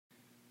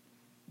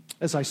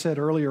As I said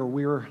earlier,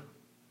 we're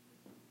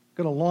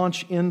going to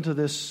launch into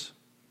this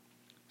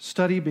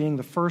study being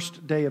the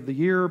first day of the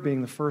year,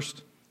 being the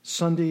first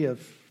Sunday of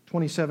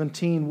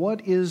 2017.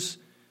 What is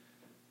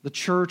the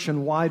church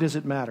and why does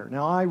it matter?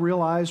 Now, I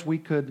realize we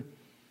could,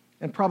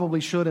 and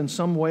probably should in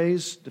some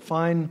ways,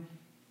 define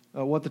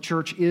what the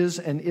church is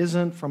and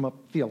isn't from a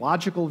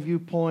theological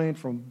viewpoint,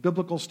 from a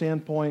biblical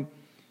standpoint.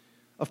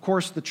 Of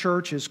course, the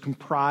church is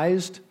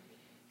comprised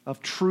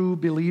of true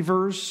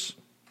believers,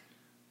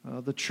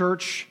 the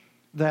church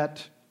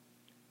that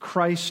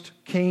Christ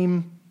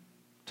came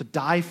to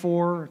die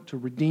for, to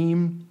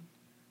redeem.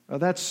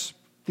 That's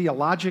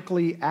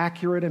theologically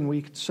accurate, and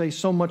we could say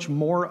so much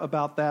more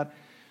about that.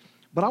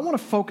 But I want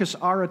to focus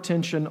our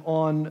attention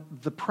on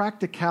the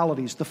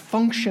practicalities, the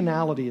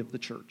functionality of the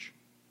church.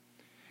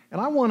 And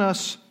I want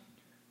us,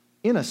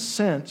 in a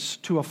sense,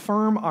 to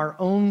affirm our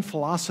own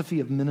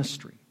philosophy of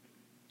ministry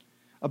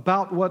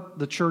about what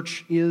the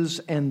church is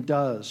and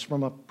does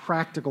from a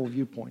practical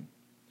viewpoint.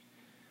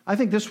 I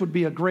think this would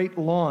be a great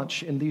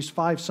launch in these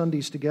 5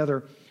 Sundays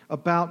together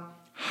about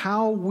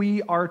how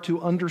we are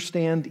to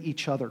understand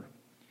each other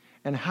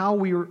and how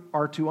we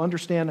are to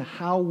understand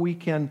how we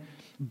can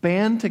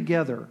band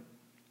together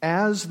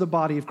as the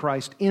body of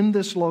Christ in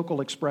this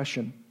local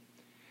expression.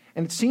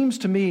 And it seems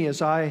to me,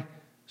 as I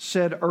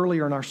said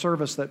earlier in our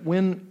service, that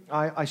when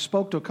I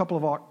spoke to a couple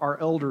of our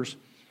elders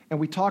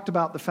and we talked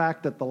about the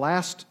fact that the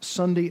last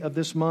Sunday of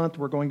this month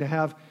we're going to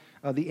have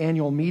the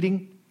annual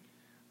meeting.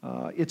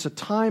 It's a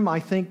time, I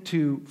think,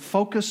 to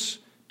focus,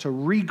 to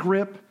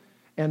regrip,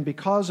 and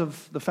because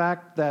of the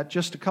fact that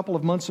just a couple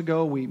of months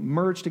ago we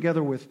merged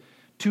together with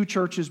 2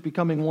 churches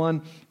becoming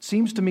one, it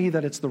seems to me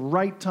that it's the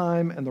right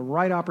time and the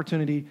right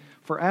opportunity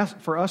for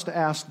us to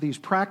ask these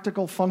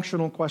practical,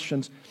 functional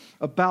questions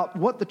about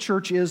what the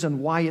church is and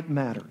why it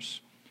matters,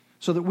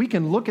 so that we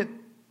can look at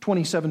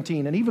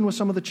 2017, and even with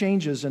some of the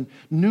changes and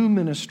new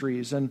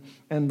ministries and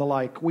the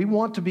like, we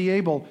want to be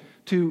able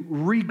to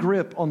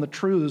regrip on the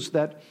truths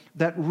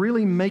that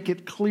really make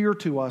it clear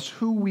to us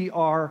who we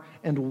are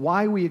and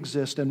why we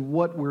exist and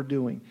what we're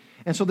doing.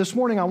 And so this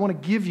morning I want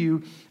to give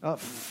you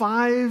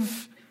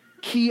 5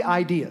 key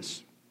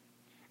ideas.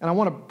 And I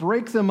want to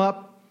break them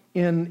up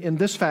in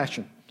this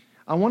fashion.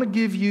 I want to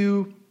give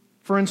you,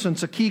 for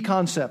instance, a key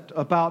concept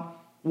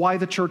about why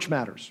the church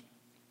matters,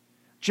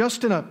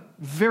 just in a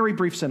very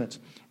brief sentence.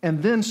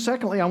 And then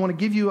secondly, I want to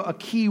give you a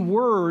key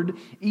word,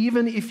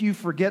 even if you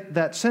forget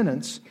that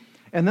sentence.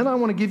 And then I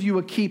want to give you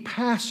a key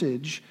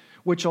passage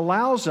which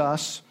allows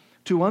us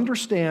to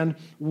understand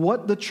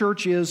what the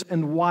church is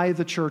and why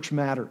the church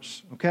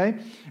matters, okay?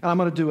 And I'm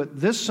going to do it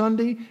this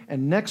Sunday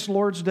and next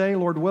Lord's Day,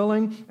 Lord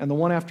willing, and the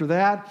one after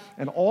that,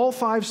 and all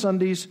 5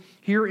 Sundays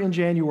here in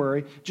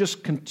January,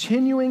 just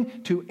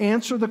continuing to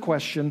answer the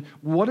question,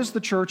 what is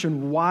the church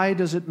and why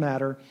does it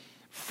matter,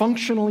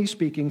 functionally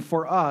speaking,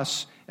 for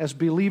us as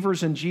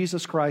believers in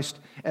Jesus Christ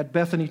at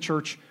Bethany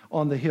Church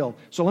on the Hill.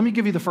 So let me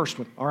give you the first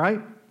one, all right?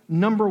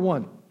 Number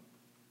one,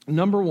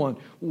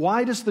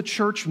 why does the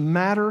church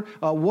matter?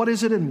 What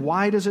is it and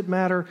why does it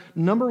matter?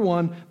 Number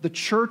one, the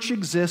church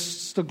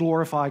exists to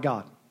glorify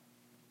God.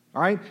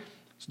 All right?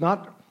 It's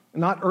not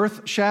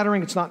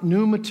earth-shattering. It's not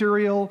new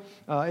material.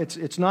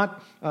 It's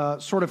not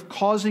sort of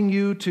causing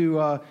you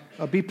to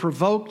be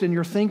provoked in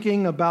your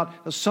thinking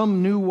about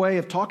some new way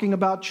of talking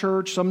about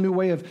church, some new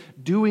way of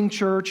doing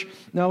church.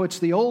 No, it's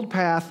the old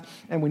path,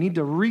 and we need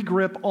to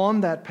regrip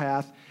on that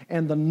path.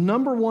 And the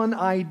number one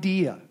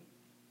idea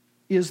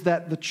is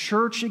that the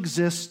church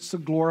exists to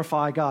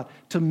glorify God,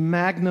 to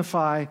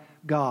magnify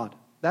God.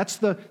 That's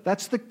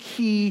the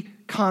key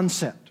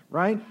concept,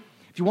 right?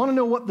 If you want to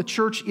know what the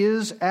church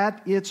is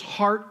at its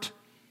heart,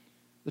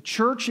 the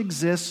church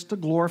exists to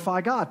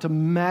glorify God, to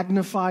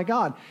magnify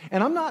God.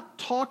 And I'm not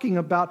talking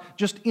about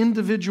just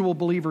individual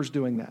believers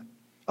doing that.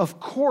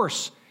 Of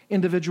course,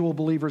 individual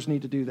believers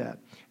need to do that.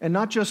 And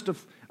not just,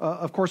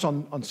 of course,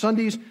 on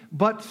Sundays,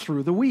 but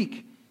through the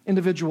week.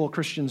 Individual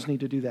Christians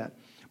need to do that.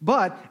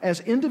 But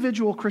as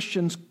individual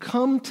Christians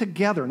come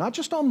together, not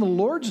just on the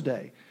Lord's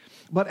Day,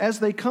 but as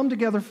they come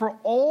together for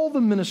all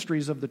the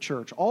ministries of the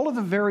church, all of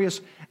the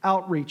various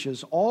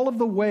outreaches, all of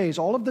the ways,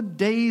 all of the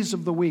days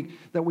of the week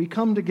that we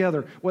come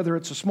together, whether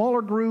it's a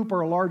smaller group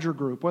or a larger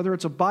group, whether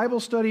it's a Bible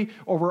study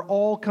or we're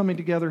all coming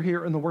together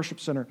here in the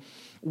worship center,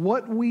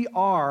 what we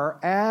are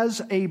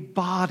as a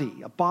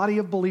body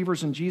of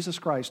believers in Jesus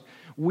Christ,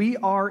 we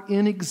are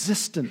in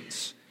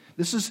existence.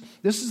 This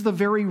is the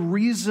very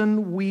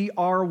reason we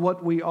are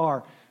what we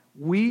are.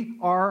 We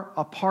are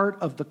a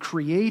part of the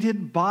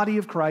created body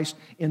of Christ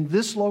in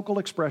this local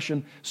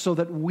expression so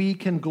that we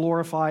can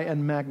glorify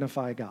and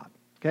magnify God.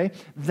 Okay?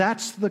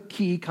 That's the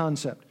key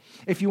concept.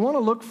 If you want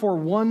to look for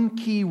one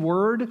key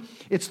word,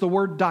 it's the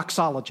word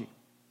doxology.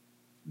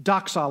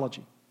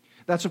 Doxology.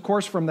 That's, of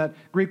course, from that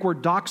Greek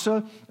word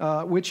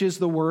doxa, which is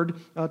the word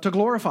to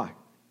glorify.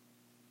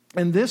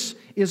 And this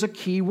is a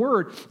key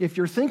word. If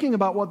you're thinking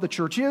about what the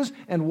church is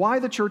and why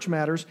the church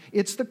matters,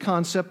 it's the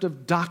concept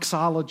of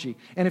doxology.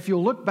 And if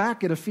you'll look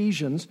back at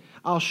Ephesians,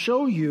 I'll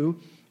show you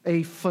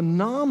a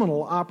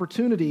phenomenal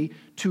opportunity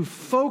to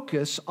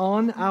focus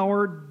on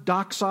our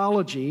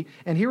doxology.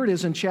 And here it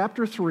is in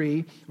chapter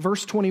 3,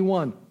 verse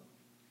 21.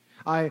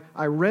 I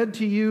read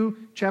to you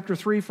chapter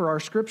 3 for our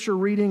scripture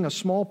reading, a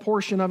small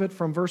portion of it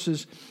from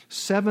verses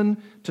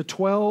 7 to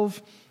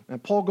 12.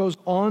 And Paul goes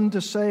on to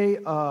say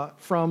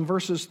from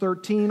verses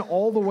 13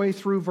 all the way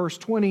through verse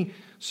 20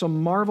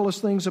 some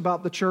marvelous things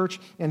about the church.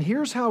 And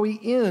here's how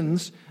he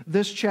ends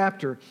this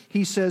chapter.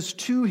 He says,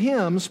 to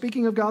him,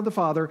 speaking of God the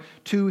Father,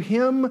 to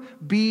him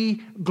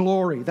be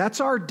glory. That's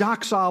our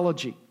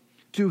doxology.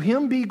 To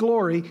him be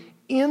glory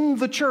in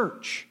the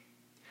church.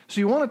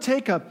 So you want to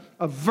take a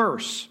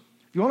verse.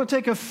 If you want to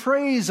take a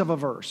phrase of a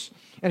verse,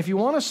 and if you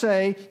want to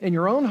say in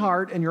your own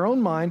heart and your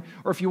own mind,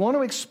 or if you want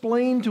to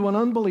explain to an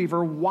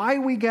unbeliever why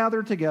we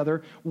gather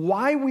together,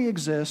 why we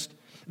exist,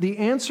 the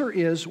answer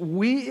is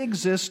we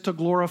exist to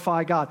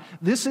glorify God.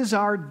 This is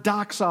our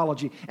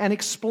doxology. And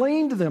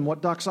explain to them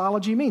what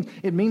doxology means.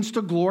 It means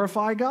to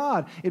glorify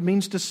God. It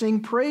means to sing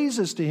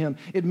praises to Him.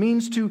 It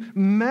means to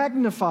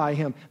magnify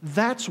Him.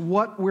 That's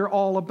what we're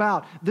all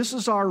about. This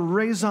is our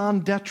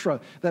raison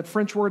d'etre, that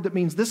French word that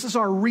means this is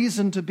our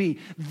reason to be.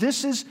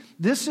 This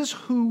is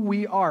who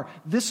we are.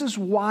 This is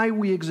why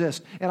we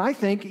exist. And I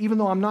think, even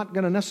though I'm not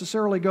going to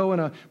necessarily go in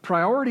a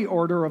priority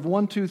order of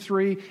 1, 2,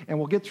 3, and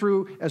we'll get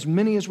through as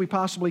many as we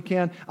possibly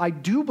can, I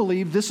do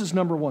believe this is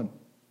number one.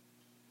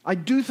 I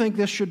do think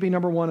this should be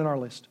number one in our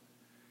list.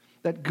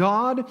 That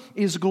God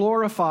is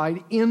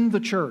glorified in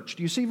the church.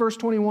 Do you see verse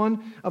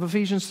 21 of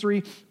Ephesians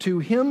 3? To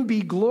Him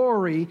be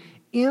glory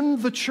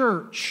in the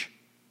church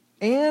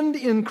and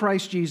in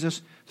Christ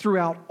Jesus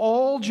throughout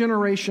all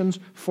generations,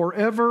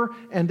 forever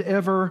and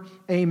ever.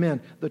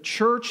 Amen. The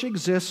church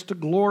exists to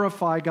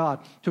glorify God,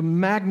 to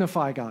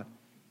magnify God.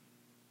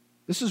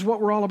 This is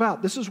what we're all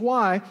about. This is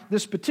why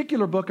this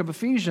particular book of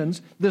Ephesians,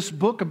 this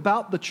book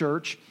about the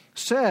church,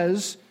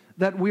 says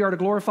that we are to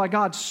glorify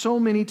God so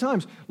many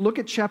times. Look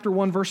at chapter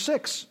 1, verse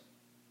 6.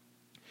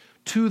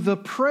 To the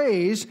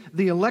praise,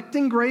 the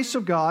electing grace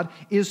of God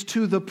is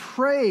to the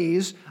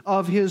praise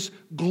of His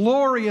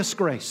glorious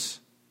grace.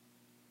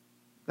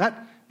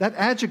 That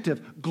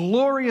adjective,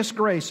 glorious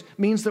grace,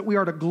 means that we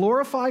are to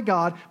glorify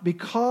God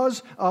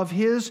because of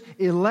His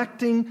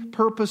electing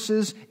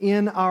purposes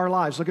in our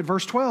lives. Look at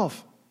verse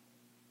 12.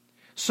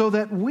 So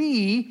that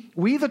we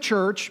the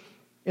church,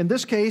 in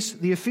this case,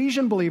 the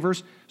Ephesian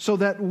believers, so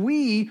that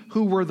we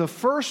who were the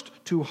first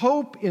to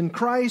hope in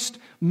Christ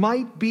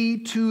might be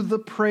to the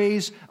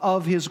praise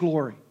of His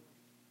glory.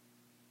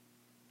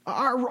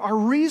 Our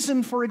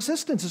reason for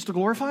existence is to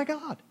glorify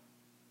God.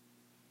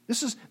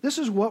 This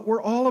is what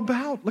we're all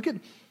about. Look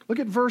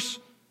at verse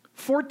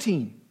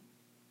 14.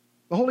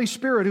 The Holy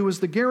Spirit, who is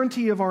the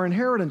guarantee of our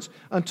inheritance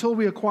until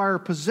we acquire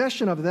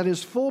possession of it, that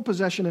is, full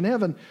possession in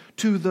heaven,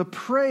 to the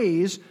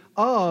praise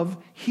of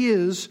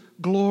His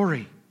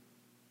glory.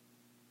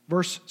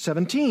 Verse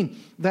 17,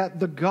 that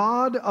the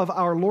God of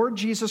our Lord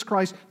Jesus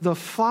Christ, the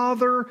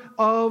Father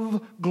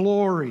of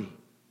glory.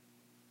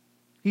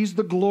 He's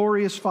the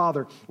glorious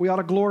Father. We ought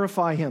to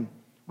glorify Him.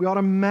 We ought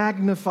to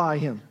magnify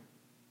Him.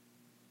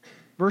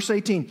 Verse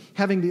 18,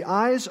 having the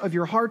eyes of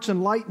your hearts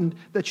enlightened,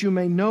 that you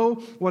may know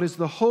what is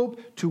the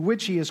hope to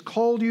which He has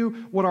called you,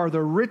 what are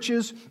the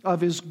riches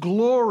of His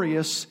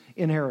glorious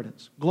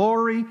inheritance.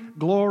 Glory,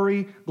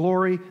 glory,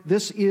 glory.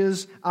 This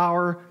is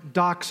our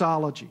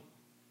doxology.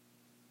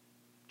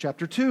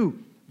 Chapter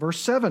 2, verse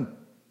 7.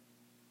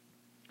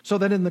 So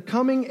that in the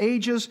coming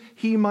ages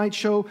He might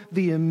show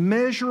the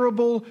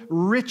immeasurable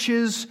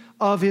riches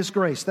of His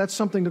grace. That's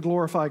something to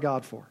glorify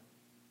God for.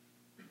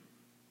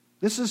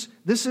 This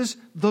is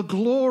the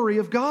glory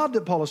of God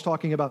that Paul is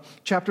talking about.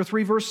 Chapter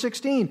 3, verse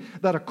 16,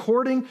 that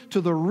according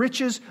to the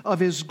riches of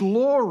His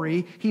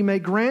glory, He may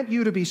grant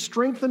you to be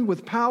strengthened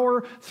with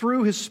power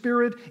through His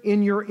Spirit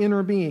in your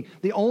inner being.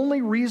 The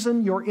only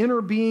reason your inner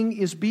being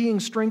is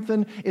being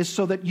strengthened is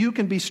so that you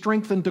can be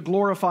strengthened to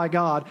glorify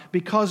God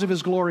because of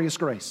His glorious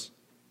grace.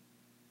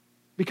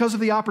 Because of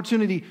the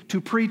opportunity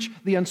to preach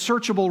the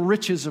unsearchable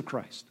riches of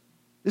Christ.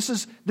 This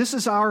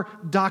is our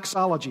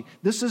doxology.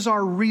 This is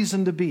our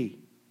reason to be.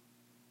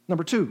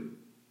 Number two,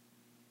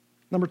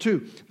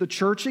 the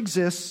church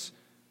exists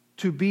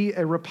to be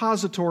a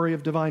repository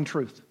of divine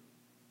truth.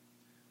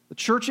 The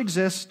church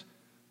exists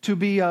to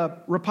be a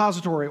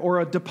repository or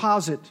a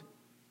deposit,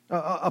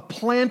 a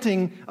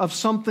planting of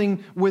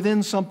something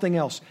within something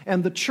else.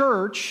 And the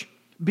church,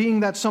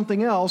 being that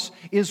something else,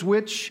 is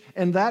which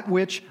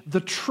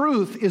the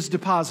truth is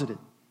deposited.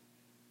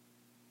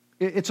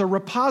 It's a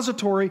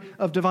repository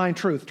of divine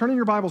truth. Turn in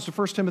your Bibles to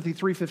 1 Timothy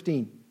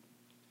 3:15.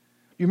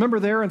 You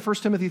remember there in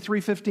 1 Timothy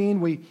 3:15,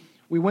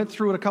 we went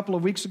through it a couple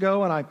of weeks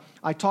ago, and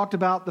I talked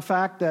about the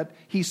fact that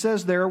he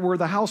says there we're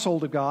the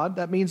household of God.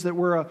 That means that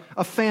we're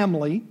a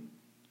family.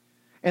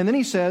 And then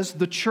he says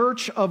the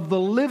church of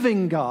the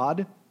living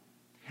God.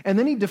 And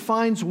then he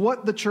defines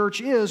what the church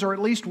is, or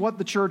at least what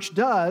the church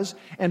does.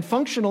 And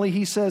functionally,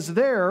 he says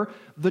there,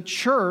 the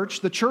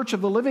church of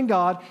the living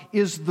God,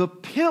 is the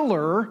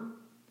pillar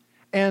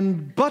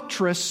and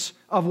buttress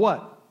of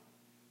what?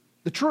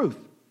 The truth.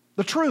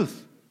 The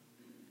truth.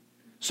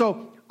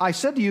 So I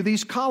said to you,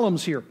 these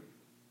columns here,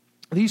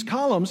 these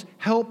columns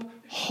help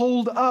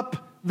hold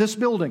up this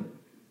building,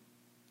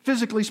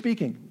 physically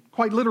speaking,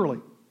 quite literally.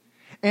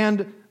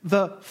 And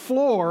the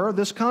floor,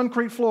 this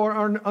concrete floor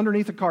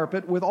underneath the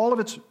carpet, with all of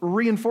its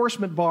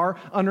reinforcement bar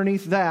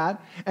underneath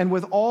that, and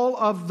with all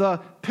of the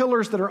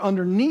pillars that are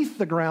underneath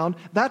the ground,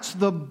 that's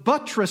the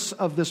buttress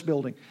of this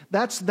building.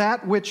 That's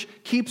that which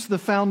keeps the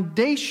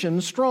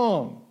foundation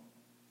strong.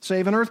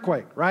 Save an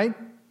earthquake, right?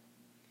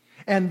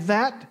 And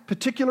that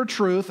particular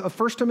truth of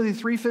 1 Timothy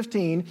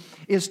 3:15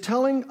 is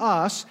telling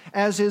us,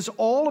 as is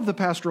all of the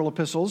pastoral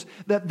epistles,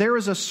 that there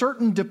is a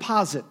certain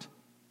deposit.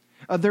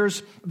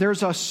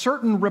 There's a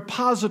certain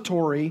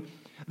repository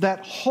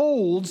that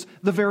holds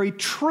the very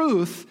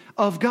truth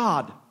of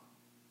God.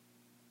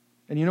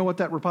 And you know what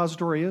that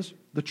repository is?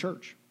 The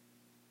church.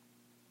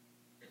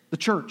 The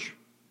church.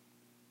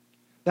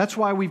 That's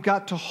why we've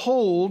got to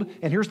hold,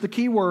 and here's the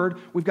key word,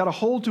 we've got to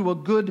hold to a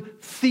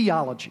good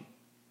theology.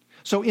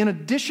 So in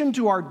addition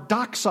to our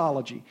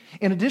doxology,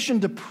 in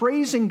addition to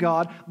praising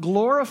God,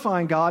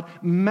 glorifying God,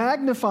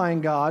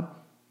 magnifying God,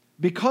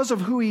 because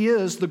of who He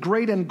is, the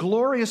great and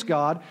glorious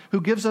God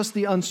who gives us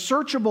the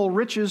unsearchable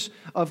riches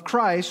of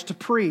Christ to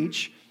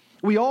preach,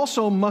 we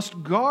also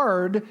must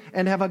guard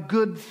and have a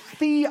good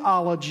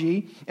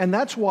theology, and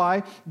that's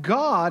why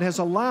God has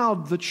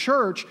allowed the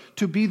church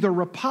to be the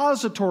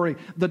repository,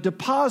 the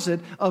deposit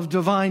of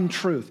divine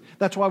truth.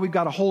 That's why we've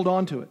got to hold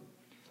on to it.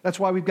 That's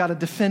why we've got to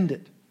defend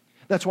it.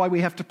 That's why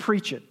we have to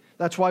preach it.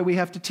 That's why we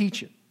have to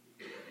teach it.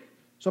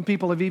 Some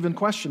people have even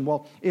questioned,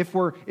 well, if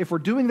we're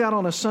doing that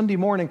on a Sunday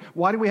morning,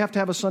 why do we have to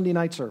have a Sunday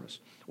night service?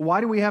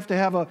 Why do we have to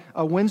have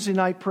a Wednesday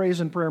night praise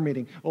and prayer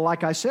meeting? Well,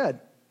 like I said,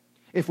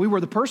 if we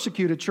were the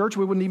persecuted church,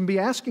 we wouldn't even be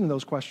asking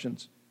those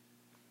questions.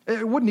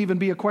 It wouldn't even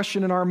be a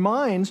question in our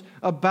minds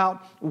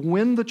about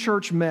when the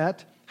church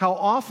met, how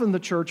often the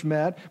church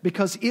met,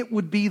 because it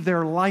would be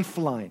their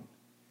lifeline.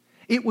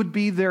 It would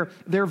be their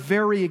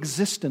very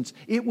existence.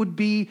 It would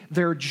be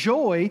their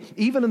joy,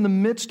 even in the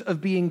midst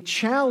of being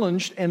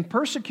challenged and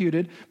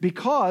persecuted,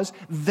 because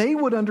they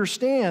would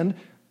understand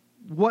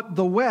what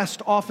the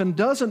West often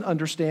doesn't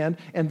understand,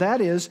 and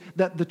that is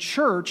that the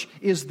church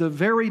is the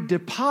very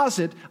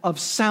deposit of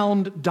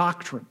sound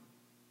doctrine.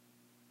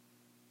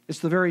 It's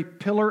the very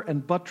pillar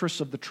and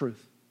buttress of the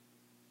truth.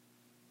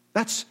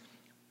 That's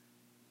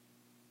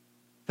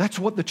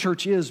what the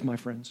church is, my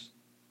friends.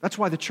 That's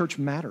why the church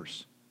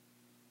matters.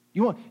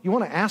 You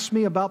want to ask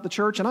me about the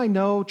church? And I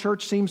know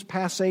church seems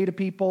passé to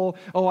people.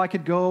 Oh, I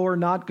could go or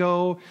not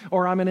go.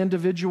 Or I'm an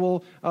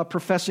individual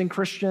professing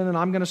Christian and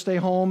I'm going to stay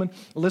home and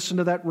listen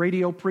to that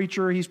radio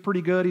preacher. He's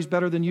pretty good. He's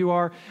better than you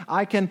are.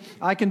 I can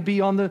be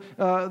on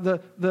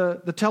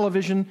the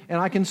television and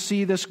I can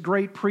see this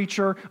great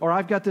preacher. Or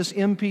I've got this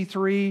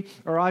MP3.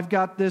 Or I've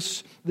got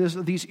these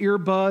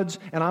earbuds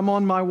and I'm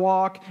on my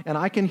walk and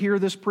I can hear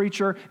this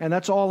preacher and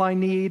that's all I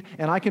need.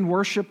 And I can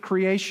worship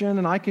creation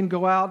and I can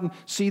go out and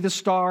see the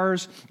stars.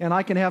 And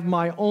I can have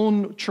my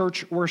own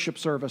church worship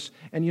service.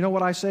 And you know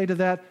what I say to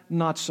that?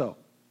 Not so.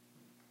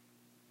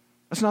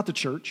 That's not the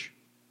church.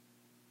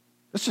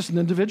 That's just an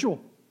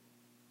individual.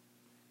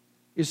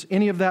 Is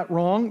any of that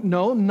wrong?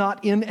 No,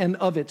 not in and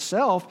of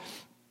itself.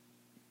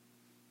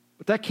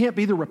 But that can't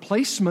be the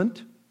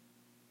replacement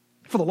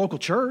for the local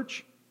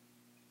church.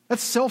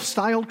 That's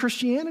self-styled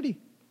Christianity.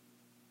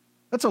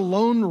 That's a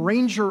Lone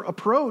Ranger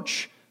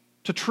approach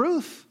to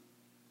truth.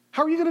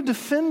 How are you going to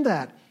defend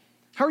that?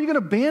 How are you going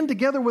to band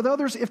together with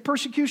others if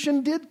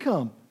persecution did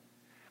come?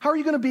 How are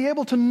you going to be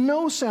able to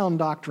know sound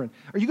doctrine?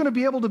 Are you going to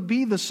be able to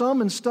be the sum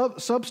and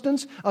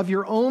substance of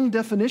your own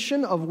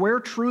definition of where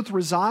truth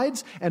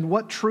resides and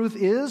what truth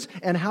is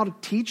and how to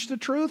teach the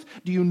truth?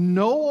 Do you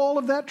know all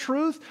of that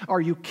truth?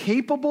 Are you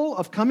capable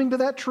of coming to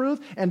that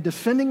truth and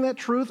defending that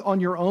truth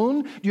on your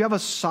own? Do you have a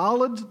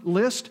solid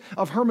list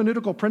of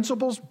hermeneutical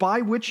principles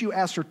by which you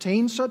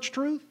ascertain such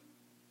truth?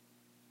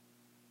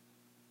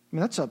 I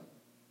mean, that's a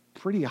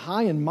pretty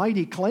high and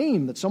mighty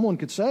claim that someone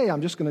could say,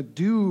 I'm just going to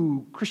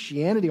do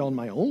Christianity on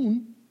my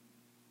own.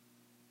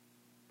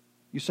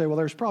 You say, well,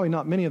 there's probably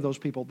not many of those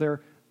people.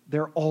 They're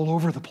all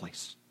over the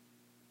place.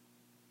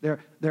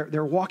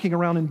 They're walking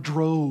around in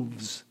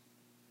droves.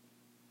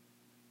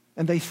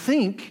 And they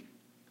think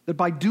that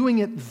by doing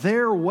it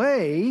their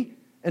way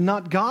and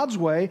not God's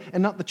way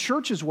and not the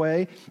church's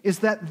way is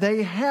that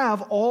they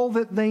have all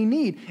that they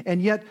need. And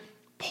yet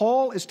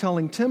Paul is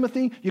telling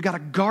Timothy, you got to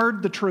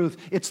guard the truth.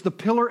 It's the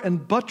pillar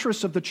and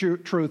buttress of the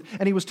truth.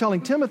 And he was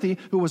telling Timothy,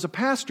 who was a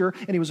pastor,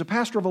 and he was a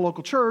pastor of a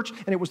local church,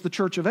 and it was the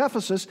church of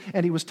Ephesus,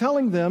 and he was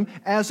telling them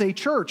as a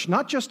church,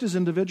 not just as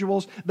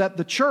individuals, that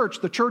the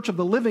church of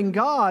the living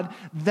God,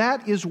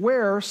 that is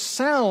where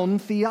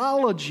sound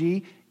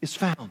theology is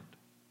found.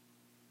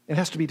 It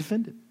has to be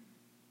defended.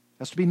 It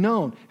has to be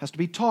known. It has to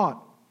be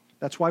taught.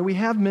 That's why we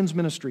have men's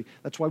ministry.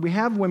 That's why we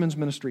have women's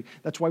ministry.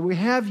 That's why we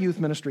have youth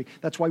ministry.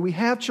 That's why we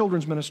have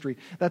children's ministry.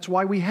 That's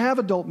why we have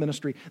adult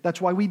ministry.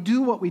 That's why we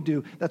do what we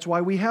do. That's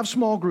why we have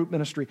small group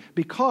ministry.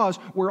 Because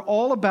we're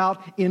all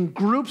about, in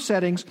group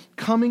settings,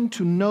 coming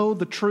to know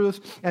the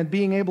truth and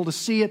being able to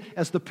see it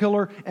as the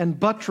pillar and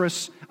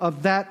buttress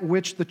of that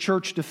which the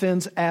church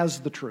defends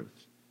as the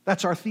truth.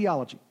 That's our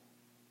theology.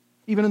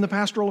 Even in the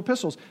pastoral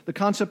epistles, the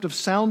concept of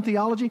sound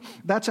theology,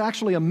 that's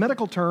actually a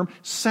medical term.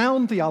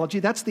 Sound theology,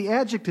 that's the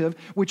adjective,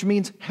 which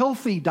means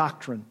healthy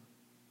doctrine.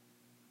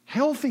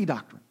 Healthy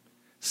doctrine.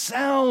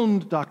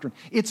 Sound doctrine.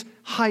 It's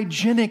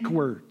hygienic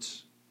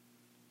words.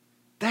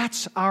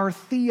 That's our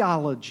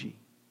theology.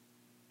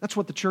 That's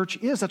what the church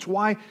is. That's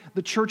why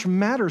the church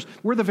matters.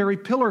 We're the very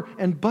pillar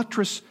and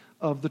buttress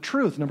of the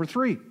truth. Number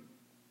three.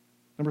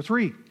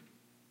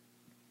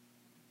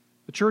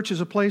 The church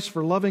is a place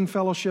for loving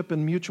fellowship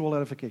and mutual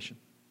edification.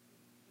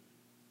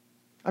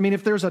 I mean,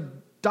 if there's a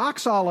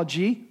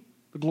doxology,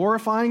 the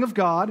glorifying of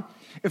God,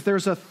 if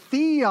there's a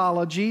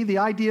theology, the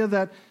idea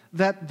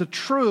that the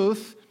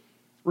truth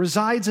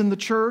resides in the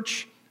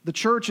church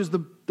is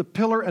the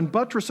pillar and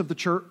buttress of the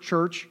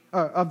church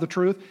of the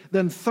truth,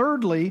 then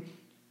thirdly,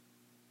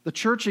 the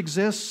church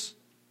exists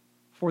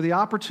for the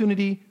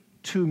opportunity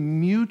to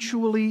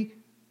mutually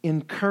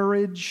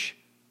encourage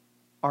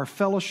our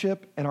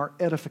fellowship and our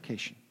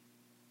edification.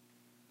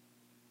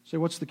 So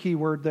what's the key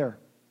word there?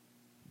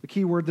 The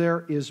key word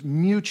there is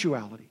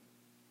mutuality.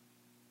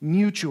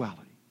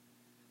 Mutuality.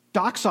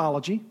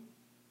 Doxology,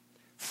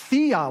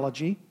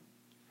 theology,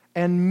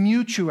 and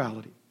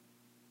mutuality.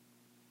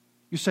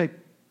 You say,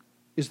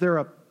 is there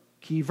a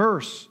key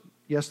verse?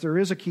 Yes, there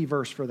is a key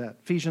verse for that.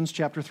 Ephesians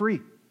chapter 3,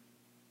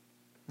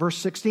 verse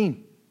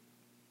 16.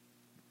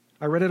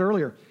 I read it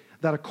earlier.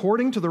 That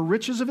according to the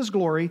riches of His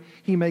glory,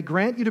 He may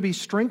grant you to be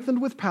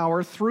strengthened with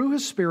power through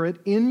His Spirit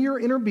in your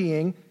inner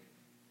being.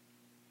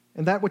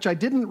 And that which I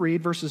didn't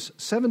read, verses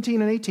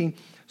 17 and 18,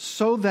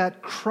 so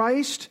that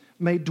Christ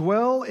may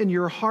dwell in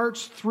your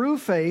hearts through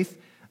faith,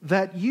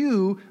 that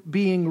you,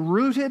 being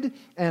rooted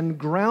and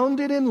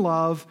grounded in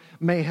love,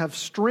 may have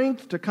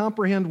strength to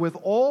comprehend with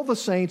all the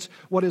saints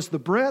what is the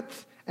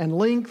breadth and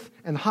length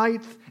and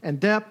height and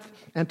depth,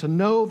 and to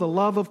know the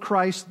love of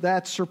Christ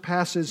that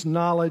surpasses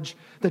knowledge,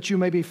 that you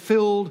may be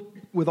filled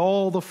with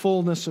all the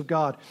fullness of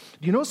God.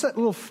 Do you notice that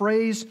little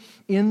phrase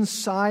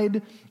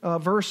inside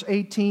verse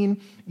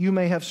 18? You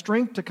may have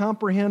strength to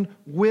comprehend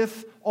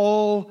with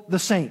all the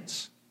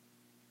saints.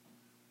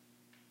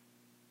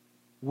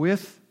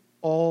 With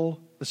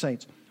all the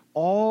saints.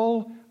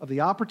 All of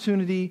the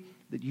opportunity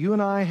that you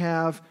and I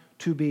have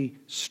to be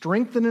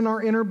strengthened in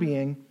our inner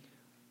being,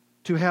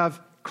 to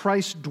have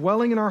Christ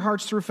dwelling in our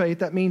hearts through faith.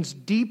 That means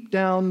deep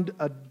down,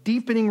 a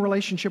deepening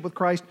relationship with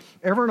Christ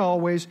ever and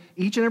always,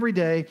 each and every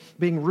day,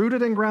 being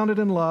rooted and grounded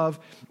in love,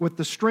 with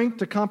the strength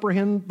to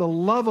comprehend the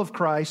love of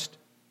Christ,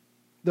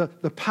 the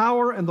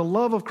power and the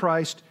love of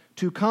Christ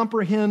to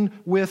comprehend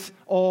with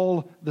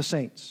all the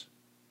saints.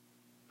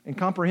 And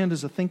comprehend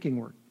is a thinking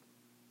word.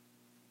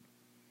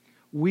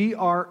 We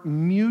are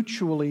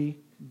mutually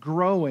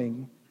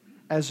growing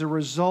as a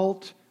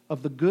result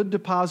of the good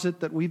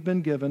deposit that we've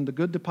been given, the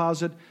good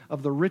deposit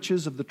of the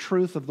riches of the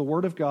truth of the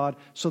Word of God,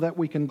 so that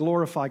we can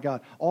glorify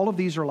God. All of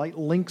these are like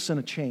links in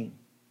a chain.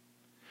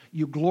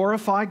 You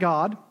glorify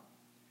God.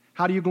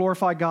 How do you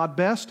glorify God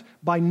best?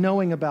 By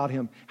knowing about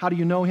Him. How do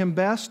you know Him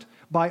best?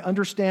 By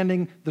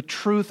understanding the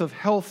truth of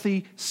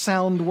healthy,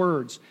 sound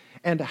words.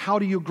 And how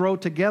do you grow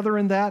together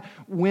in that?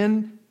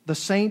 When the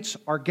saints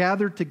are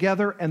gathered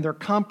together and they're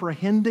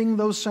comprehending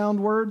those sound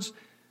words,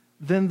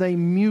 then they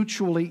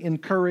mutually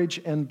encourage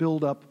and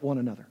build up one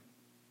another.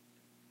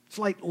 It's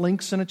like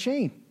links in a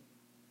chain.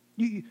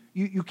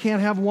 You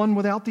can't have one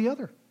without the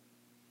other.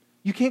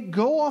 You can't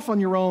go off on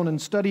your own and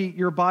study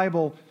your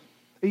Bible.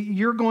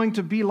 You're going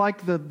to be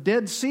like the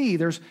Dead Sea.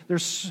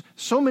 There's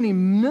so many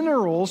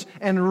minerals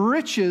and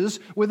riches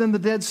within the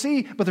Dead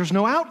Sea, but there's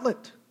no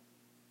outlet.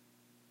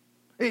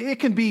 It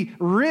can be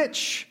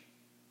rich.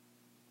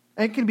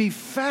 It can be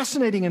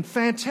fascinating and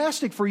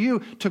fantastic for you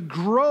to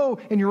grow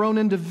in your own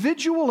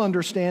individual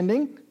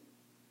understanding.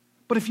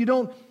 But if you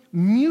don't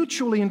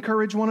mutually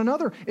encourage one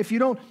another, if you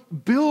don't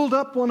build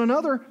up one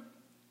another,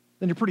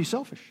 then you're pretty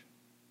selfish.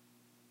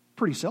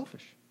 Pretty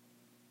selfish.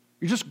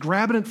 You're just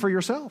grabbing it for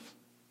yourself.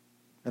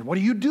 And what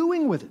are you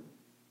doing with it?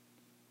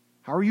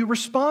 How are you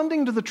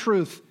responding to the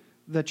truth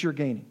that you're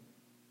gaining?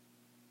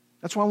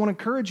 That's why I want to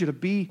encourage you to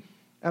be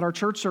at our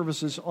church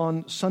services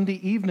on Sunday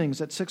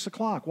evenings at 6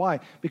 o'clock. Why?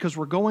 Because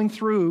we're going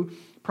through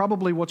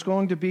probably what's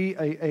going to be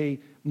a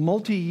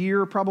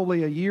multi-year,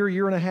 probably a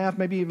year and a half,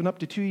 maybe even up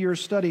to 2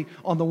 years study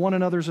on the one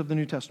another's of the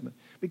New Testament.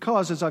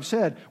 Because, as I've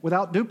said,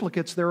 without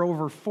duplicates, there are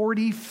over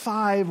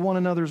 45 one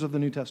another's of the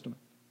New Testament.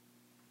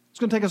 It's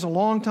going to take us a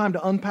long time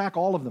to unpack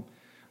all of them.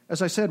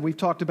 As I said, we've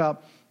talked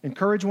about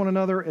encourage one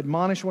another,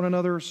 admonish one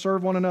another,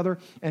 serve one another,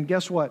 and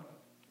guess what?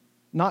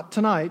 Not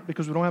tonight,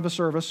 because we don't have a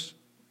service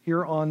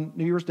here on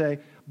New Year's Day,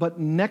 but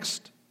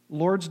next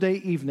Lord's Day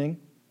evening,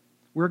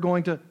 we're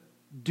going to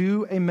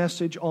do a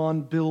message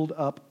on build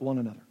up one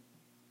another.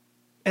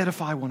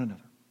 edify one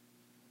another.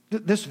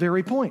 This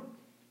very point.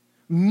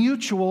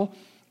 Mutual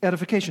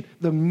edification.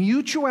 The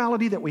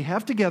mutuality that we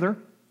have together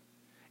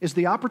is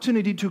the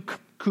opportunity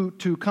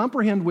to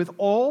comprehend with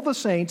all the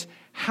saints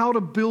how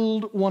to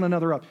build one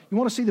another up. You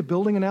want to see the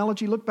building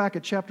analogy? Look back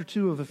at chapter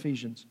 2 of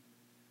Ephesians.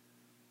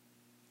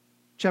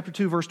 Chapter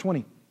 2, verse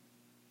 20.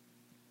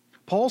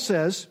 Paul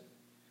says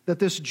that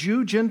this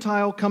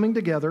Jew-Gentile coming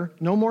together,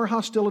 no more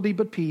hostility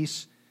but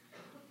peace,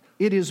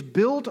 it is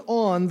built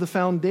on the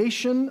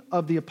foundation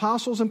of the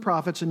apostles and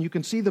prophets, and you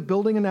can see the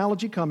building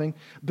analogy coming,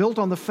 built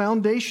on the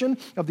foundation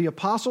of the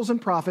apostles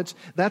and prophets.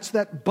 That's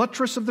that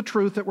buttress of the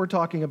truth that we're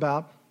talking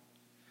about.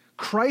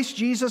 Christ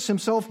Jesus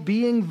himself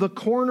being the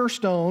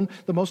cornerstone,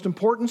 the most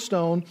important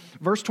stone.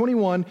 Verse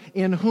 21,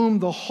 in whom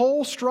the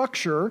whole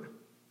structure,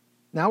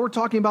 now we're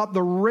talking about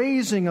the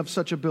raising of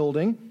such a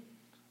building,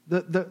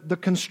 the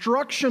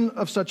construction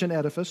of such an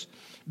edifice,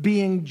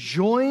 being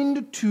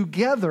joined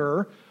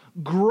together,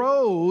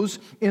 grows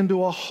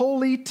into a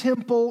holy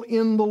temple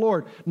in the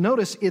Lord.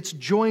 Notice it's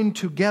joined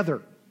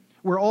together.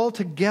 We're all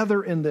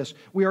together in this.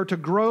 We are to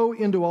grow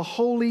into a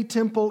holy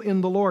temple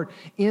in the Lord.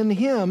 In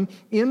Him,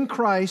 in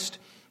Christ,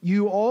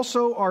 you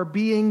also are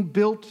being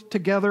built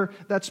together.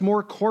 That's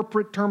more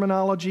corporate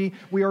terminology.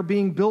 We are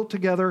being built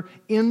together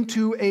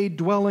into a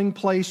dwelling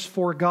place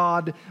for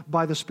God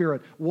by the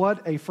Spirit.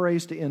 What a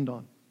phrase to end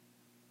on.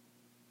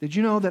 Did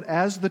you know that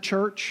as the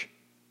church,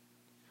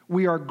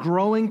 we are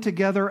growing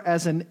together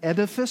as an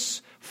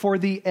edifice for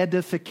the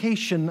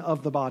edification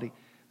of the body?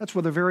 That's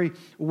where the very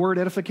word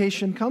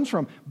edification comes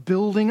from,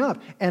 building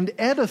up. And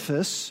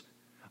edifice,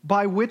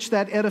 by which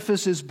that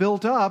edifice is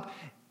built up,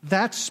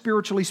 that's,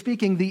 spiritually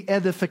speaking, the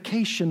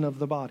edification of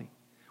the body.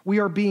 We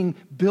are being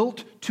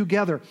built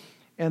together.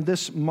 And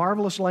this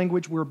marvelous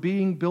language, we're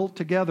being built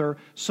together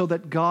so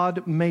that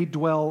God may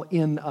dwell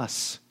in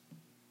us.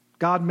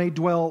 God may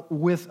dwell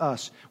with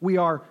us. We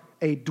are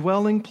a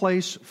dwelling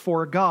place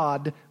for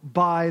God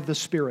by the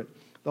Spirit.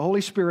 The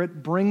Holy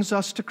Spirit brings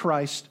us to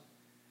Christ,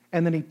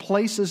 and then He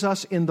places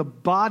us in the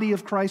body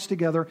of Christ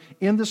together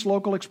in this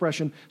local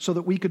expression so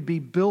that we could be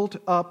built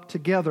up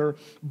together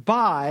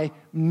by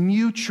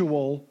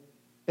mutual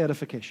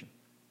edification.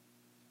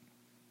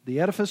 The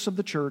edifice of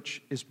the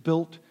church is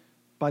built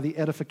by the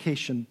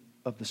edification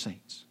of the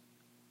saints.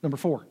 Number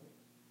four,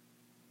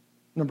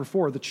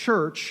 the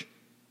church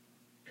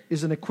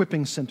is an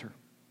equipping center.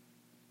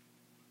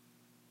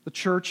 The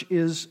church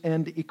is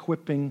an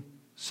equipping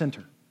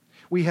center.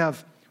 We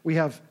have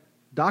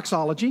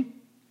doxology,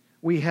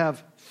 we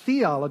have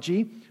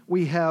theology,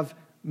 we have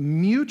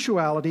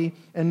mutuality,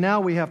 and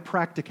now we have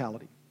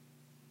practicality.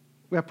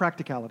 We have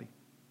practicality.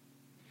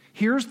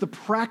 Here's the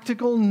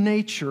practical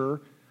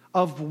nature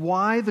of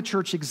why the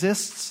church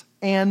exists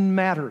and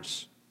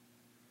matters,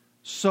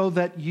 so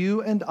that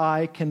you and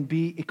I can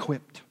be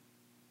equipped,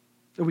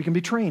 that we can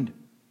be trained.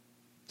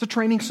 It's a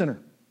training center.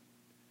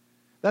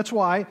 That's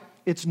why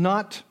it's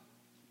not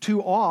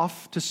too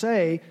off to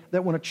say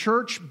that when a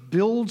church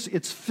builds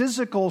its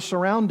physical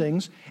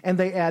surroundings and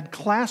they add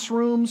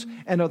classrooms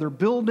and other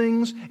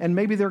buildings, and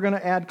maybe they're going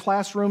to add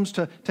classrooms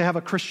to have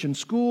a Christian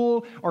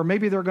school, or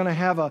maybe they're going to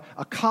have a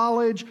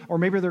college, or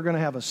maybe they're going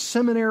to have a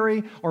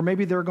seminary, or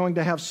maybe they're going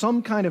to have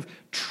some kind of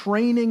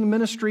training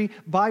ministry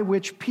by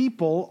which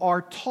people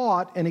are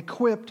taught and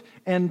equipped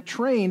and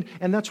trained.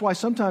 And that's why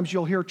sometimes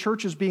you'll hear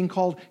churches being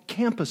called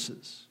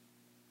campuses.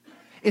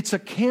 It's a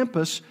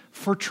campus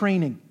for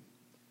training.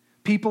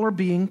 People are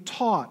being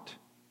taught.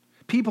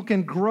 People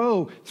can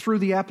grow through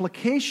the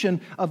application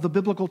of the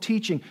biblical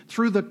teaching,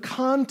 through the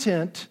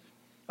content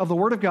of the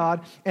Word of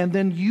God, and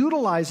then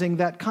utilizing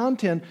that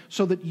content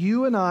so that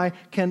you and I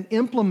can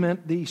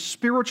implement the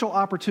spiritual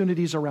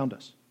opportunities around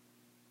us.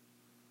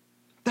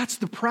 That's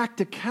the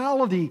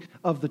practicality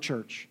of the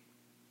church.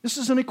 This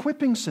is an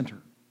equipping center.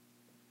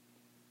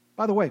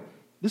 By the way,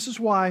 this is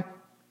why,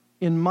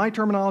 in my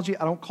terminology,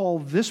 I don't call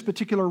this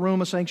particular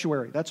room a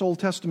sanctuary. That's Old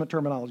Testament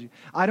terminology.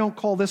 I don't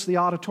call this the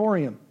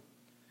auditorium.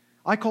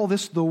 I call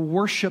this the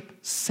worship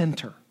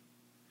center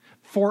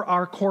for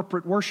our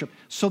corporate worship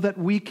so that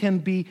we can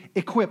be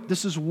equipped.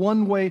 This is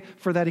one way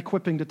for that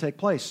equipping to take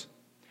place.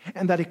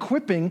 And that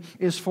equipping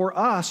is for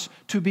us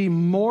to be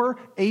more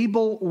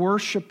able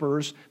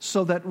worshipers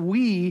so that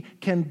we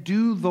can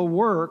do the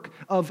work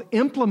of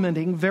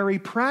implementing very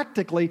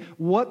practically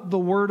what the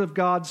Word of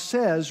God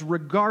says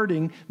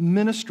regarding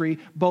ministry,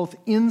 both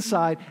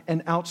inside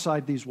and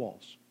outside these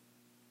walls.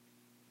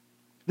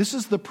 This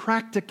is the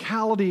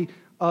practicality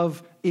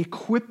of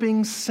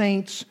equipping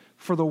saints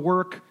for the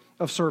work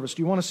of service.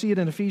 Do you want to see it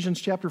in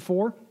Ephesians chapter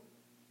 4?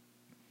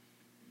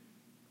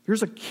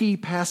 Here's a key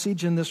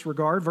passage in this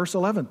regard, verse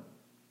 11.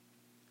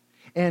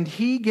 And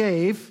He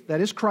gave,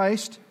 that is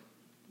Christ,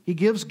 He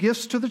gives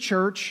gifts to the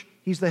church.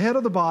 He's the head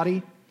of the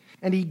body.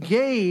 And He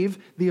gave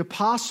the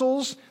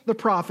apostles, the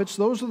prophets,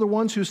 those are the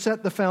ones who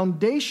set the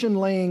foundation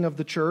laying of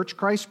the church.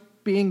 Christ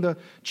being the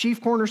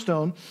chief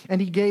cornerstone,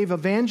 and he gave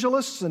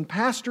evangelists and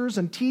pastors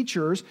and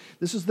teachers.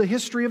 This is the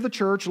history of the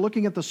church,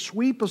 looking at the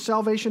sweep of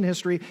salvation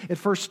history. It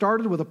first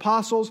started with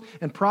apostles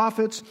and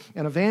prophets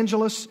and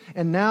evangelists,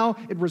 and now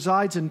it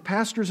resides in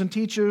pastors and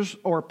teachers,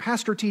 or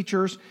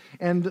pastor-teachers,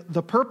 and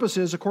the purpose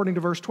is, according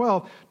to verse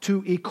 12,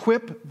 to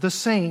equip the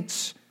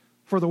saints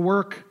for the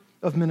work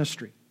of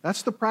ministry.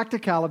 That's the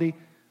practicality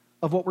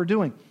of what we're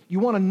doing. You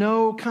want to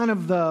know kind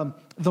of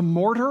the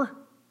mortar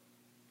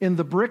in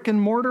the brick and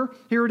mortar?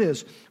 Here it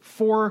is.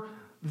 For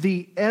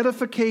the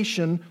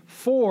edification,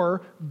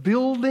 for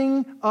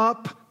building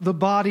up the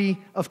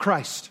body of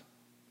Christ.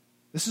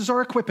 This is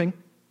our equipping.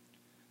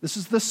 This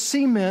is the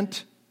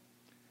cement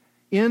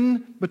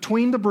in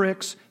between the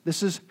bricks.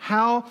 This is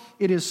how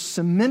it is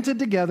cemented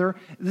together.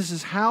 This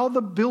is how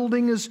the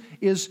building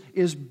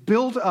is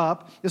built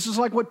up. This is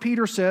like what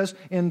Peter says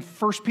in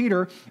 1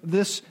 Peter.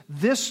 This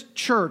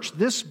church,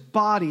 this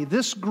body,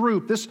 this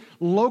group, this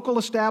local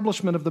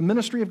establishment of the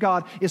ministry of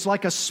God is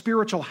like a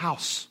spiritual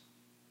house.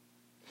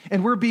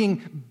 And we're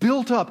being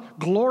built up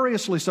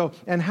gloriously so.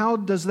 And how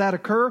does that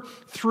occur?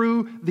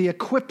 Through the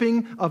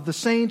equipping of the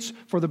saints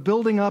for the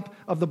building up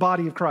of the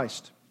body of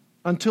Christ.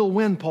 Until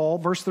when, Paul?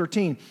 Verse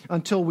 13.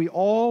 Until we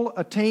all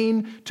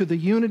attain to the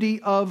unity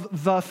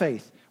of the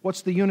faith.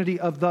 What's the unity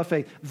of the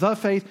faith? The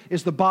faith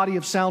is the body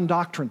of sound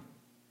doctrine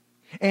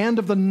and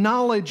of the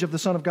knowledge of the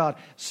Son of God.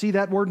 See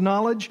that word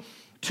knowledge?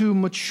 To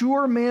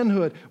mature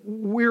manhood.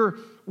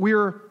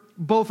 We're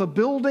both a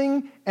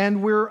building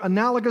and we're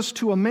analogous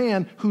to a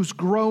man who's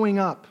growing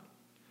up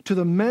to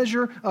the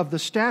measure of the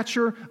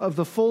stature of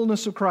the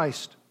fullness of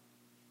Christ.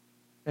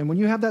 And when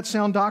you have that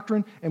sound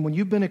doctrine, and when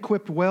you've been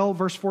equipped well,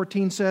 verse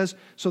 14 says,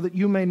 so that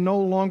you may no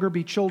longer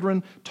be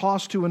children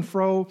tossed to and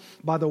fro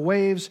by the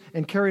waves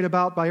and carried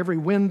about by every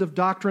wind of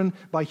doctrine,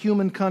 by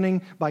human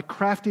cunning, by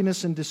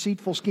craftiness and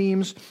deceitful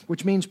schemes,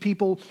 which means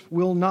people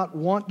will not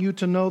want you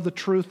to know the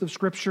truth of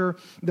Scripture.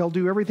 They'll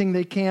do everything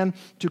they can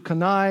to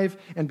connive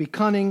and be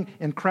cunning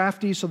and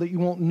crafty so that you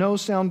won't know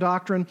sound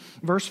doctrine.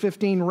 Verse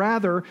 15,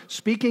 rather,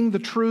 speaking the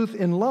truth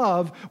in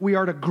love, we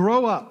are to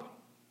grow up.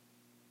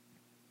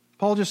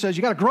 Paul just says,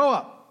 you got to grow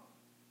up.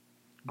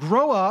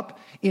 Grow up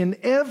in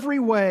every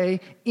way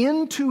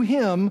into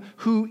Him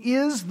who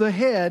is the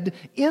head,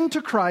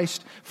 into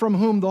Christ, from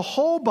whom the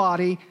whole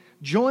body,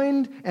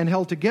 joined and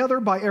held together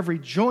by every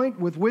joint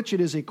with which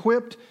it is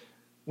equipped,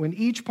 when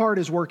each part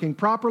is working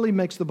properly,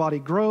 makes the body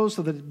grow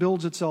so that it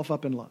builds itself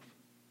up in love.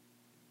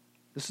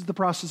 This is the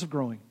process of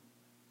growing.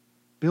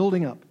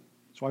 Building up.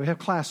 That's why we have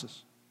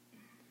classes.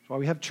 That's why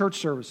we have church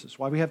services.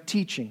 Why we have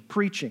teaching,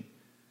 preaching.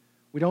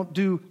 We don't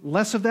do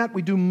less of that,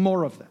 we do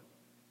more of that.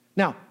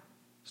 Now,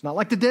 it's not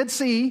like the Dead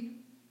Sea.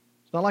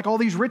 It's not like all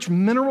these rich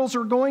minerals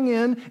are going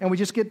in and we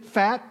just get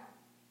fat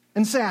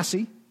and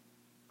sassy.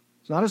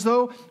 It's not as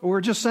though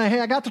we're just saying, hey,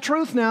 I got the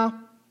truth now.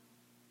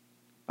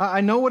 I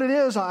know what it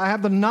is. I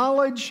have the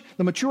knowledge,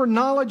 the mature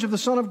knowledge of the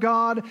Son of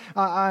God.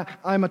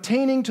 I'm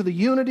attaining to the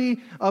unity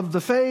of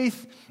the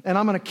faith, and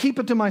I'm going to keep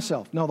it to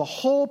myself. No, the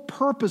whole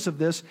purpose of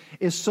this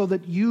is so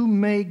that you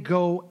may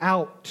go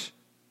out.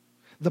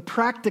 The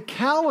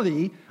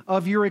practicality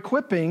of your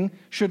equipping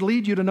should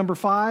lead you to number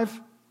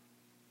 5,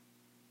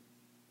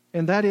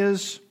 and that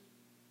is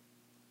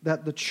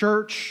that the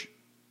church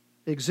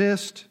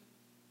exists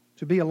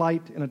to be a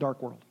light in a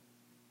dark world.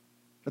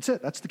 That's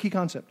it. That's the key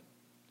concept.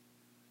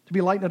 To be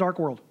a light in a dark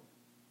world.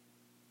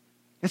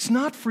 It's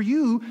not for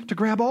you to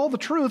grab all the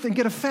truth and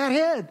get a fat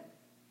head.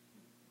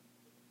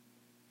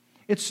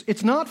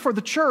 It's not for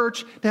the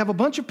church to have a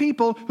bunch of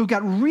people who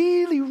got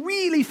really,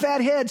 really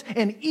fat heads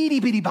and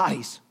itty-bitty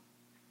bodies.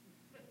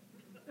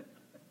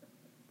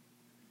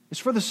 It's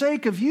for the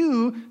sake of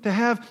you to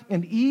have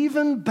an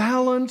even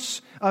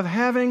balance of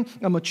having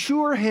a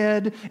mature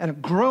head and a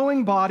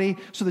growing body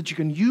so that you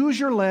can use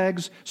your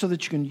legs, so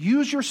that you can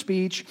use your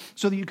speech,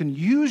 so that you can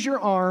use your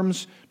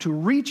arms to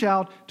reach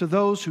out to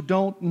those who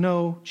don't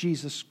know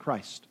Jesus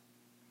Christ.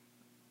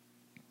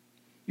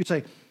 You'd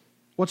say,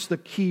 what's the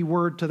key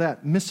word to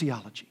that?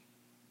 Missiology.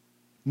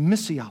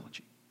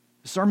 Missiology.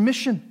 This is our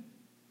mission.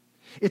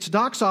 It's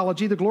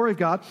doxology, the glory of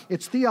God.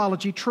 It's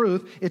theology,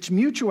 truth. It's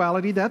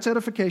mutuality, that's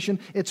edification.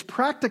 It's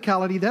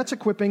practicality, that's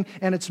equipping.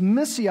 And it's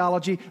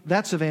missiology,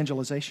 that's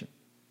evangelization.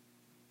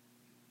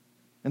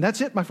 And that's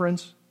it, my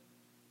friends.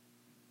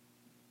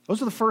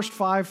 Those are the first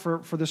 5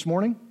 for this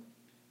morning.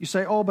 You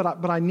say, oh,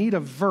 but I need a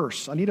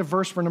verse. I need a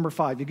verse for number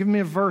 5. You give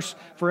me a verse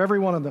for every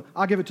one of them.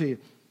 I'll give it to you.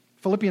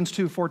 Philippians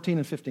 2, 14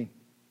 and 15.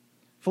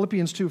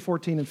 Philippians 2,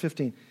 14 and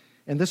 15.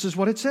 And this is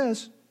what it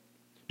says.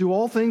 Do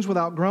all things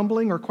without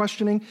grumbling or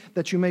questioning,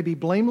 that you may be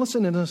blameless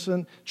and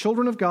innocent,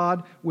 children of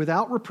God,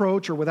 without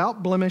reproach or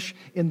without blemish,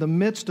 in the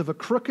midst of a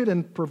crooked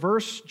and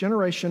perverse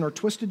generation or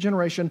twisted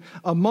generation,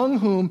 among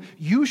whom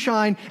you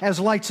shine as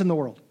lights in the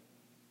world.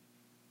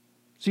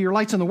 See, you're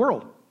lights in the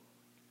world.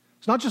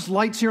 It's not just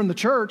lights here in the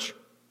church.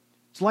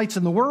 It's lights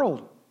in the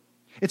world.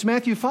 It's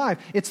Matthew 5.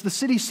 It's the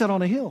city set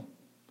on a hill,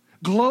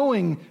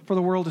 glowing for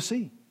the world to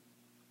see.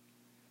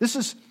 This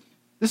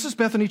is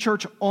Bethany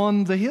Church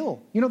on the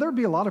hill. You know, there'd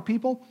be a lot of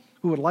people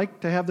who would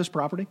like to have this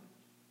property.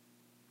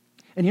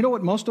 And you know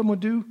what most of them would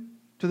do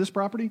to this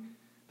property?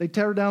 They'd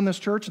tear down this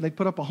church and they'd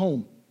put up a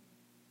home,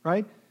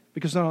 right?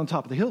 Because they're on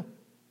top of the hill.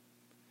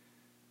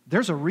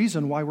 There's a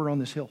reason why we're on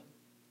this hill.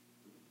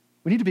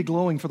 We need to be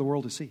glowing for the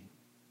world to see.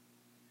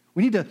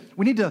 We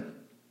need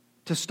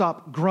to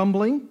stop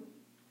grumbling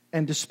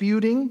and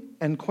disputing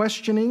and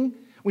questioning.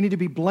 We need to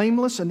be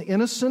blameless and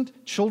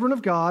innocent children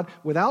of God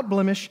without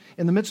blemish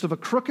in the midst of a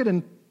crooked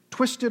and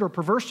twisted or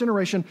perverse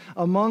generation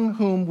among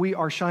whom we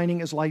are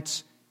shining as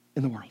lights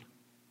in the world.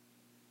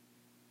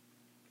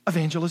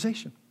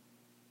 Evangelization.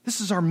 This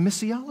is our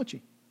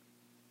missiology.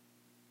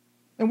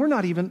 And we're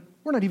not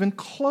even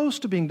close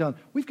to being done.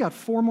 We've got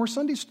 4 more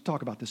Sundays to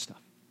talk about this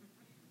stuff.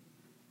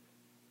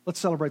 Let's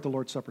celebrate the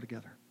Lord's Supper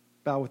together.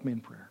 Bow with me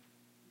in prayer.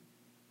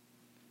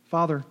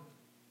 Father,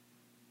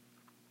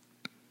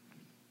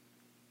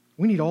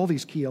 we need all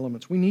these key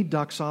elements. We need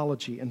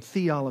doxology and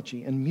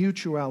theology and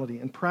mutuality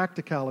and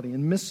practicality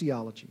and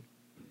missiology.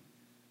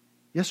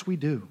 Yes, we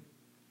do.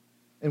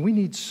 And we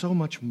need so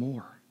much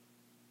more.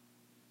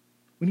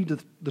 We need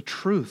the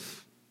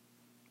truth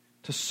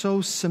to so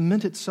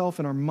cement itself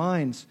in our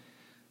minds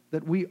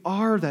that we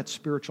are that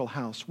spiritual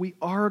house. We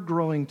are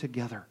growing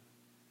together.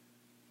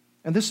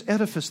 And this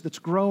edifice that's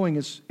growing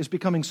is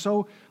becoming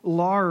so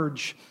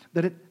large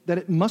that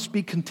it must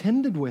be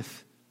contended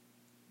with.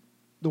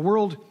 The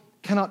world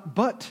cannot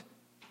but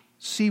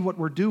see what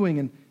we're doing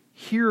and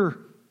hear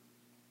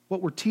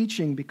what we're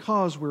teaching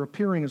because we're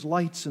appearing as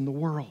lights in the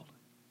world.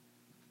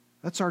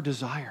 That's our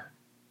desire,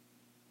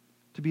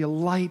 to be a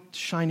light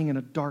shining in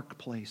a dark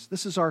place.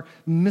 This is our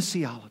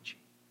missiology.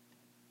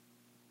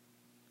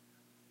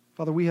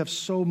 Father, we have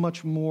so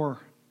much more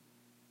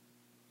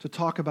to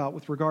talk about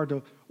with regard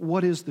to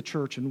what is the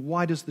church and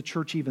why does the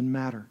church even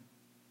matter.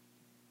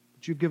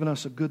 But you've given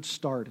us a good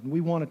start, and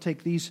we want to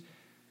take these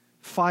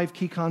 5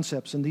 key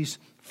concepts and these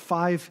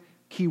 5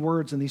 key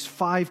words and these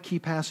 5 key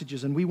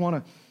passages, and we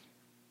want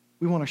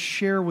to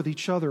share with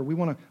each other. We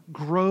want to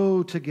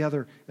grow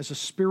together as a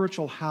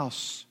spiritual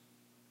house.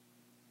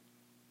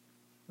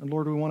 And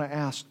Lord, we want to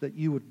ask that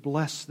you would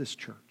bless this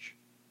church.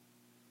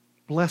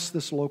 Bless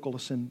this local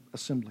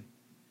assembly.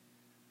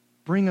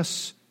 Bring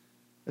us,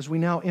 as we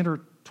now enter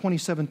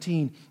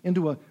 2017,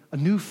 into a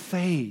new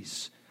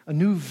phase, a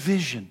new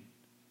vision,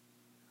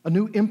 a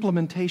new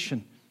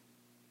implementation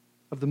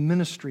of the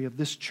ministry of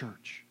this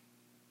church.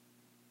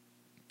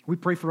 We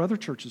pray for other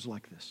churches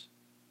like this.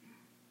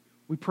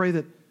 We pray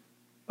that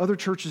other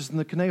churches in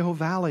the Conejo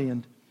Valley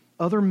and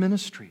other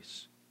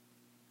ministries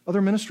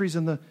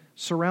in the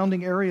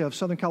surrounding area of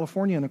Southern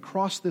California and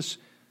across this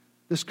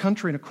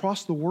country and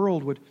across the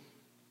world would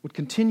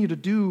continue to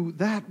do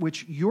that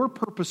which you're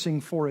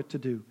purposing for it to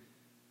do.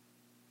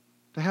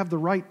 To have the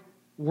right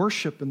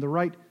worship and the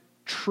right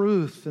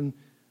truth and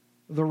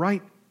the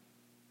right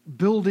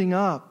building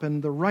up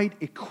and the right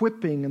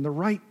equipping and the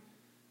right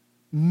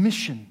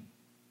mission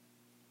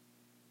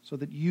so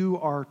that you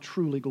are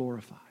truly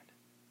glorified.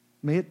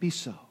 May it be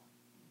so.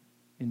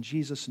 In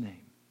Jesus'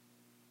 name,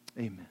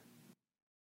 amen.